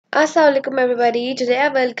Assalamualaikum everybody. Today I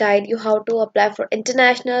will guide you how to apply for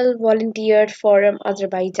International Volunteer Forum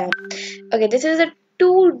Azerbaijan. Okay, this is a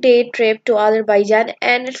 2-day trip to Azerbaijan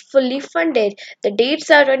and it's fully funded. The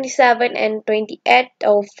dates are 27 and 28th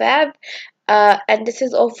of Feb. And this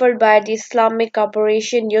is offered by the Islamic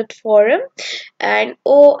Cooperation Youth Forum and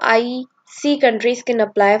OIC countries can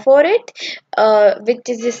apply for it,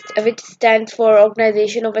 which stands for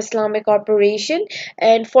Organization of Islamic Cooperation,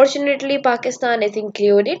 and fortunately Pakistan is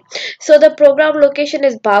included. So the program location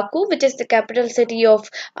is Baku, which is the capital city of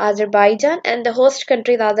Azerbaijan, and the host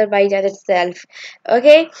country is Azerbaijan itself.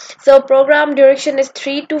 Okay, so program duration is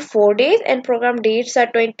 3 to 4 days, and program dates are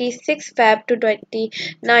 26 Feb to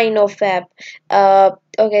 29 of Feb.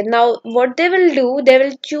 Okay, now what they will do, they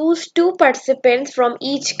will choose two participants from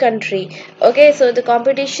each country. Okay, so the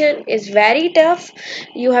competition is very tough.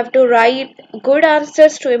 You have to write good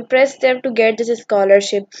answers to impress them to get this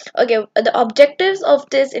scholarship. Okay, the objectives of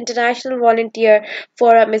this international volunteer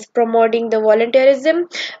forum is promoting the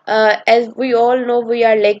volunteerism. As we all know, we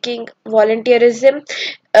are lacking volunteerism.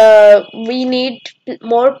 We need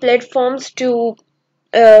more platforms to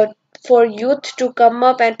uh, for youth to come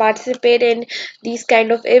up and participate in these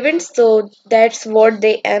kind of events, so that's what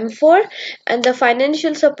they aim for. And the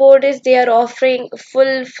financial support is they are offering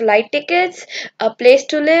full flight tickets, a place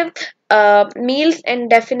to live, meals, and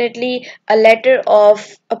definitely a letter of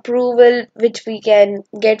approval which we can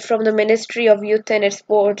get from the Ministry of Youth and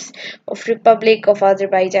Sports of Republic of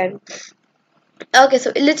Azerbaijan. Okay,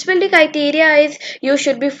 so eligibility criteria is you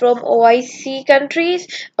should be from OIC countries.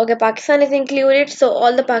 Okay, Pakistan is included, so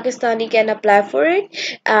all the Pakistani can apply for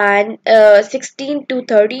it. And 16 to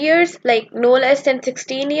 30 years, like no less than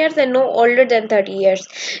 16 years and no older than 30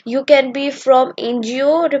 years. You can be from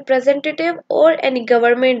NGO representative or any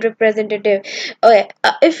government representative. Okay,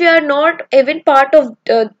 if you are not even part of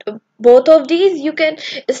both of these, you can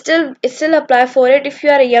still apply for it if you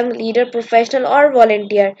are a young leader, professional, or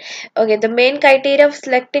volunteer. Okay, the main criteria of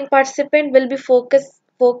selecting participant will be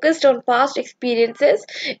focused on past experiences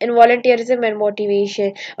in volunteerism and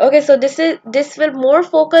motivation. Okay, so this will more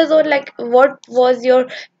focus on like what was your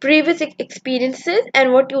previous experiences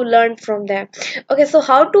and what you learned from them. Okay, so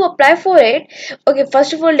how to apply for it? Okay,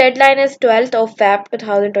 first of all, deadline is 12th of Feb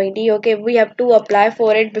 2020. Okay, we have to apply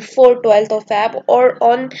for it before 12th of Feb or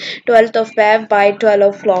on 12th of Feb by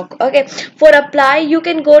 12 o'clock. Okay, for apply you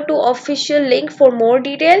can go to official link for more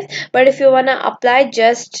details, but if you wanna apply,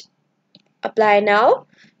 just apply now.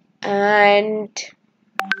 And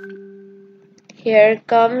here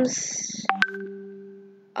comes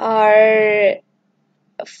our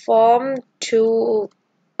form to,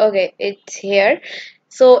 okay, it's here.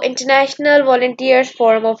 So International Volunteers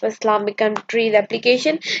Forum of Islamic Countries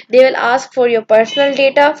application, they will ask for your personal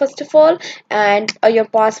data first of all, and your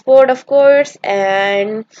passport of course,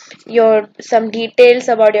 and your some details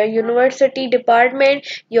about your university department,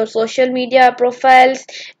 your social media profiles,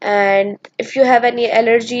 and if you have any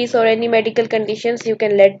allergies or any medical conditions you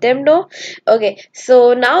can let them know. Okay,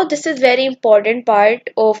 so now this is very important part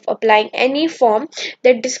of applying any form,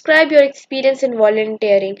 that describe your experience in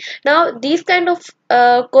volunteering. Now these kind of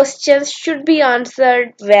questions should be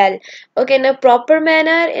answered well, okay, in a proper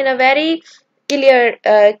manner, in a very clear.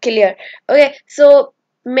 Okay, so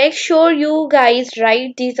make sure you guys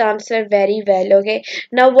write these answers very well. Okay,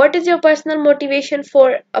 now what is your personal motivation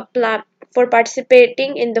for apply for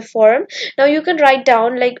participating in the forum? Now you can write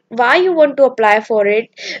down like why you want to apply for it,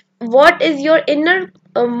 what is your inner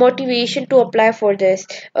motivation to apply for this.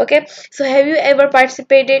 Okay, so have you ever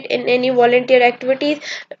participated in any volunteer activities?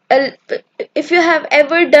 uh, if you have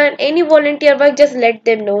ever done any volunteer work, just let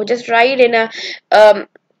them know, just write in a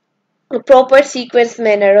proper sequence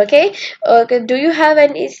manner. Okay, okay, do you have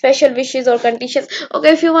any special wishes or conditions? Okay,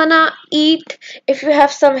 if you wanna eat, if you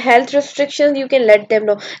have some health restrictions, you can let them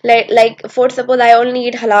know, like for suppose I only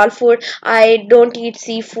eat halal food, I don't eat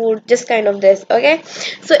seafood, just kind of this. Okay,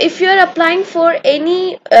 so if you are applying for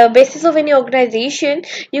any basis of any organization,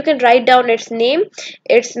 you can write down its name,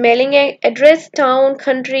 its mailing address, town,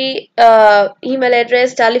 country, email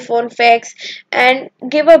address, telephone, fax, and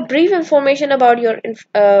give a brief information about your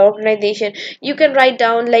organization. You can write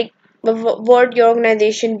down like what your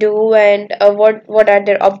organization do, and what are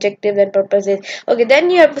their objectives and purposes. Okay, then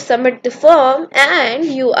you have to submit the form and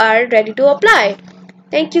you are ready to apply.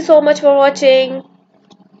 Thank you so much for watching.